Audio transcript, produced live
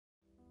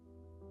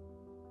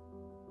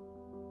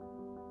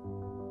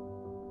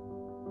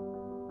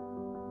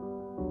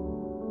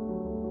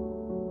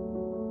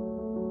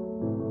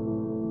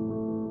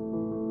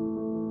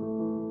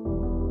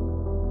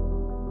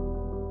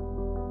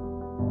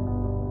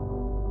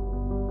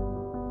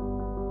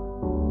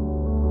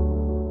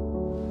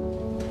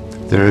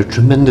There are a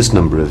tremendous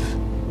number of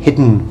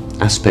hidden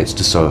aspects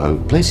to Soho,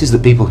 places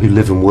that people who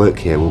live and work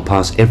here will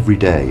pass every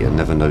day and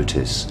never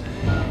notice.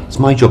 It's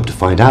my job to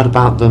find out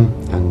about them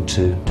and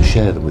to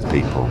share them with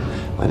people.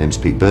 My name's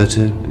Peter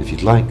Berthoud, and if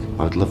you'd like,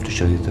 I'd love to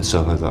show you the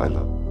Soho that I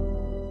love.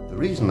 The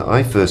reason that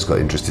I first got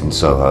interested in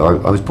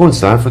Soho, I was born in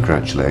South Africa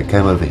actually. I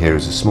came over here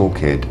as a small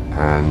kid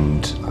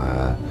and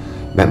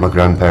met my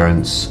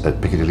grandparents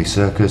at Piccadilly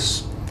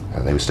Circus.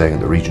 They were staying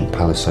at the Regent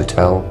Palace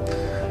Hotel,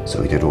 so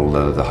we did all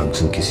the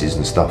hugs and kisses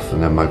and stuff,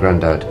 and then my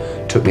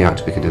granddad took me out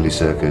to Piccadilly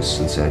Circus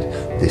and said,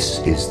 "This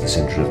is the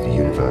centre of the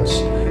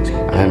universe."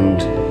 And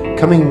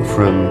coming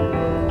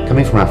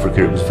from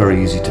Africa, it was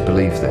very easy to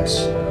believe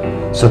this.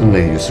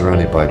 Suddenly you're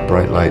surrounded by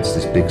bright lights,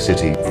 this big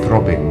city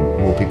throbbing,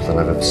 more people than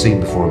I've ever seen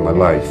before in my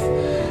life,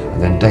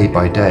 and then day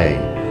by day,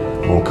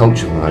 more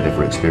culture than I'd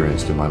ever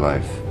experienced in my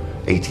life.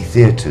 80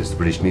 theatres, the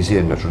British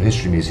Museum, Natural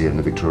History Museum,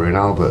 the Victoria and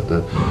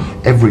Albert,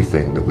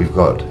 everything that we've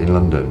got in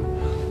London.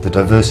 The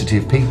diversity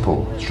of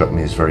people struck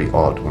me as very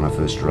odd when I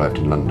first arrived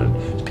in London.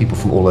 It's people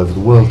from all over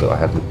the world that I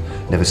had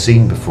never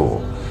seen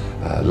before,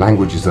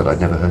 languages that I'd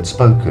never heard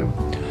spoken.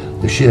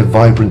 The sheer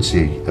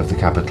vibrancy of the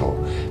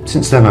capital.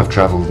 Since then I've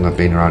travelled and I've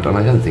been around, and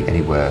I don't think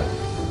anywhere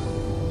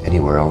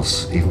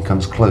else even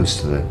comes close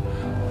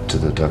to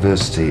the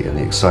diversity and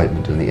the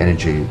excitement and the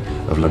energy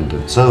of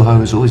London. Soho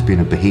has always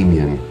been a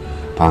bohemian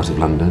part of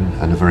London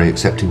and a very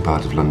accepting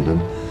part of London.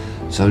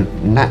 So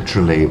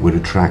naturally it would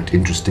attract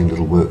interesting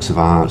little works of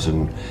art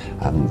and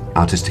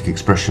artistic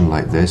expression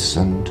like this,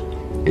 and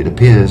it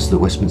appears that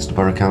Westminster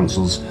Borough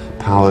Council's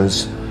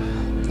powers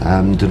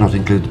do not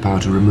include the power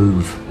to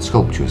remove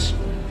sculptures.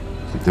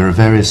 There are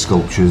various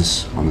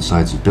sculptures on the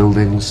sides of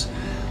buildings.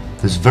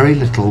 There's very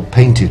little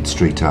painted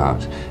street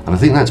art, and I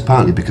think that's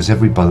partly because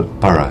every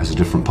borough has a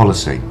different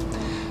policy.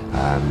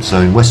 So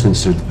in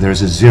Westminster there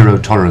is a zero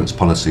tolerance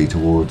policy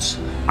towards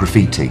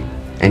graffiti,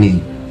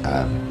 any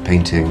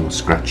painting,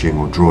 scratching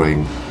or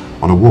drawing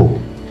on a wall.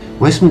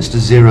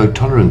 Westminster's zero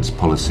tolerance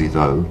policy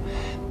though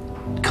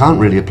can't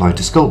really apply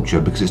to sculpture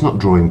because it's not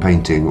drawing,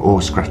 painting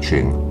or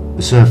scratching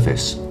the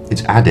surface,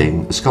 it's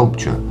adding a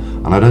sculpture,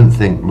 and I don't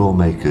think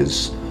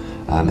lawmakers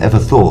ever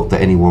thought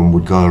that anyone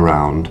would go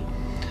around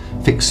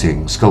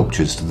fixing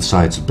sculptures to the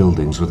sides of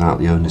buildings without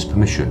the owner's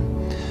permission.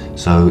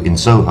 So in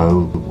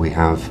Soho we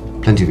have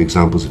plenty of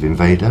examples of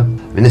Invader.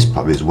 I mean, this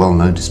probably is well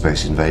known to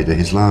Space Invader.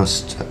 His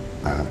last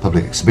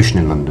public exhibition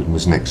in London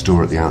was next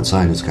door at the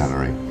Outsiders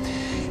Gallery.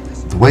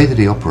 The way that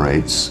he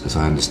operates, as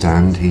I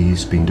understand,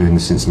 he's been doing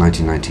this since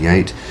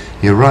 1998.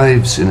 He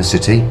arrives in a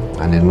city,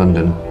 and in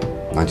London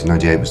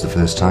 1998 was the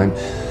first time,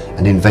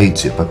 and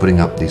invades it by putting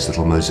up these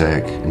little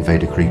mosaic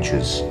invader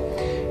creatures.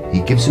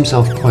 He gives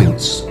himself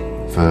points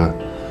for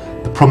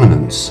the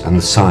prominence and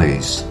the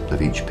size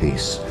of each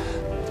piece.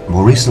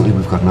 More recently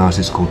we've got an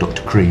artist called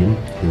Dr. Cream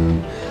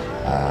who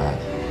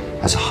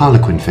has a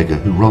harlequin figure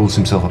who rolls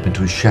himself up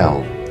into a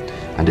shell,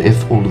 and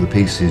if all of the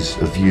pieces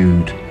are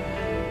viewed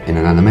in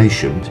an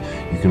animation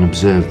you can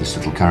observe this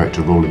little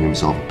character rolling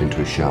himself up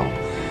into a shell.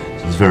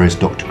 So there's various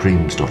Dr.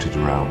 Creams dotted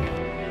around.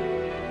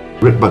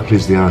 Rick Buckley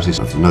is the artist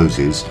of the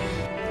noses.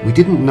 We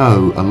didn't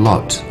know a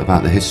lot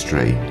about the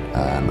history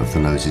of the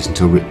noses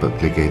until Rick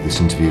Buckley gave this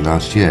interview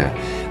last year,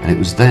 and it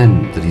was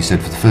then that he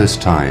said for the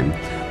first time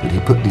that he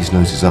put these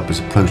noses up as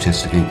a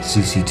protest against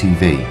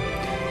CCTV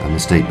and the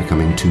state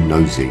becoming too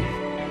nosy.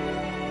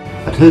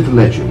 I'd heard the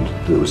legend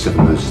that there were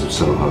 7 noses of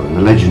Soho, and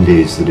the legend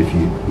is that if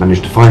you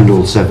manage to find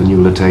all 7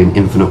 you'll attain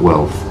infinite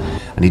wealth,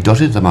 and he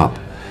dotted them up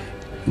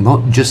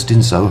not just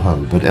in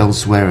Soho but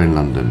elsewhere in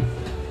London.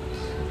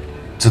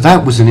 So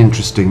that was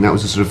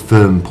a sort of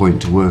firm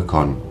point to work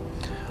on.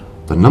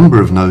 The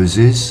number of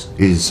noses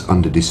is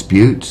under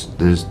dispute.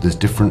 There's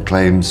different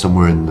claims,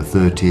 somewhere in the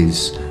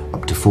 30s,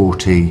 up to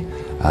 40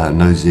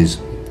 noses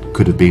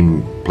could have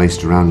been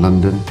placed around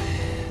London.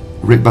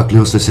 Rick Buckley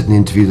also said in the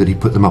interview that he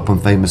put them up on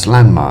famous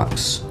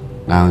landmarks.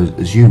 Now,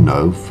 as you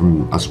know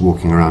from us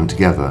walking around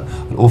together,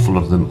 an awful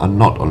lot of them are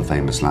not on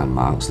famous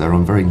landmarks. They're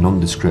on very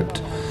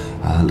nondescript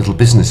little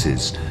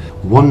businesses.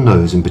 One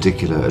nose in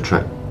particular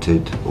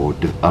attracted, or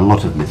a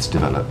lot of myths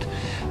developed.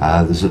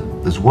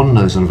 There's one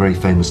nose on a very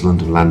famous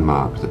London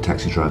landmark that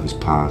taxi drivers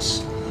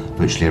pass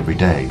virtually every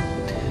day.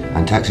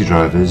 And taxi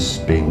drivers,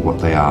 being what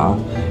they are,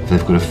 if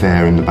they've got a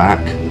fare in the back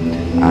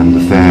and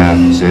the fare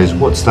says,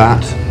 "What's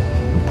that?"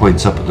 and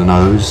points up at the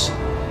nose,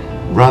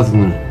 rather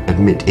than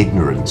admit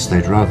ignorance,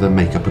 they'd rather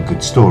make up a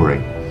good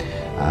story.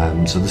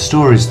 So the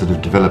stories that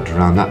have developed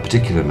around that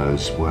particular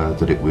nose were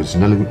that it was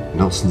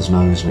Nelson's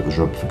nose and it was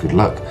rubbed for good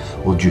luck,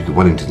 or Duke of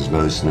Wellington's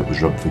nose and it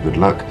was rubbed for good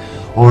luck,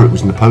 or it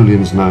was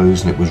Napoleon's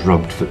nose and it was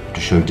rubbed to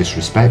show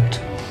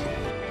disrespect.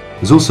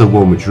 There's also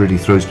one which really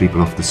throws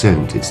people off the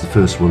scent. It's the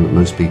first one that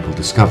most people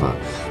discover,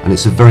 and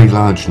it's a very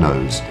large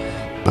nose,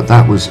 but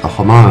that was a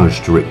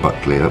homage to Rick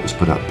Buckley. That was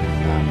put up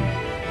in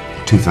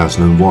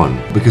 2001,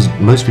 because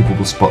most people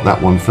will spot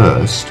that one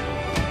first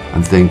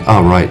and think,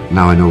 oh right,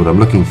 now I know what I'm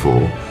looking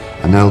for,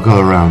 and they'll go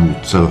around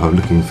Soho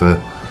looking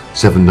for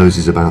 7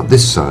 noses about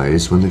this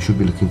size when they should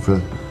be looking for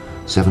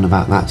 7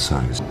 about that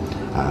size.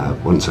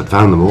 Once I'd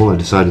found them all, I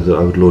decided that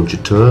I would launch a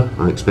tour.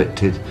 I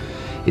expected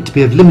it to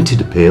be of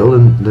limited appeal,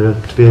 and there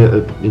to be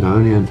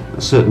only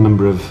a certain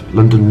number of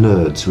London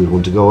nerds who would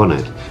want to go on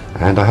it.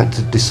 And I had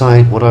to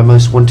decide what I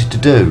most wanted to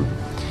do.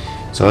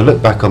 So I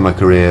looked back on my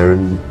career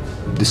and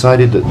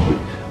decided that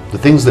the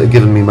things that had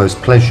given me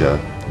most pleasure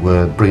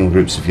were bringing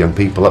groups of young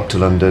people up to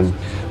London.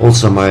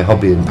 Also, my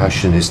hobby and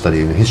passion is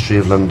studying the history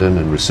of London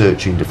and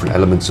researching different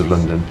elements of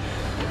London.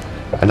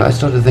 And I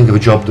started to think of a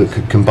job that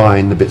could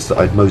combine the bits that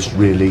I'd most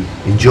really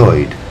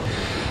enjoyed.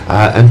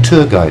 And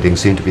tour guiding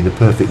seemed to be the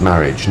perfect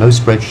marriage. No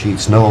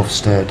spreadsheets, no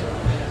Ofsted,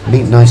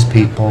 meet nice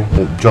people,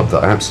 a job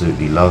that I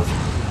absolutely love,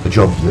 a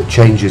job that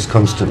changes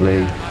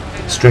constantly,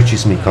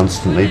 stretches me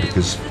constantly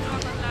because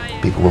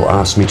people will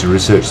ask me to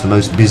research the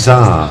most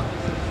bizarre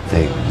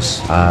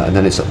things, and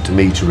then it's up to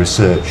me to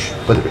research,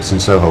 whether it's in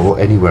Soho or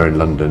anywhere in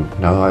London.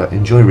 Now, I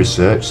enjoy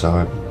research, so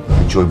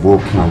I enjoy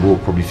walking. I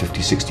walk probably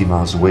 50-60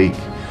 miles a week,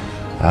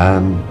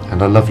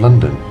 and I love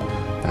London,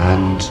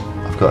 and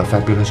I've got a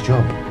fabulous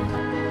job.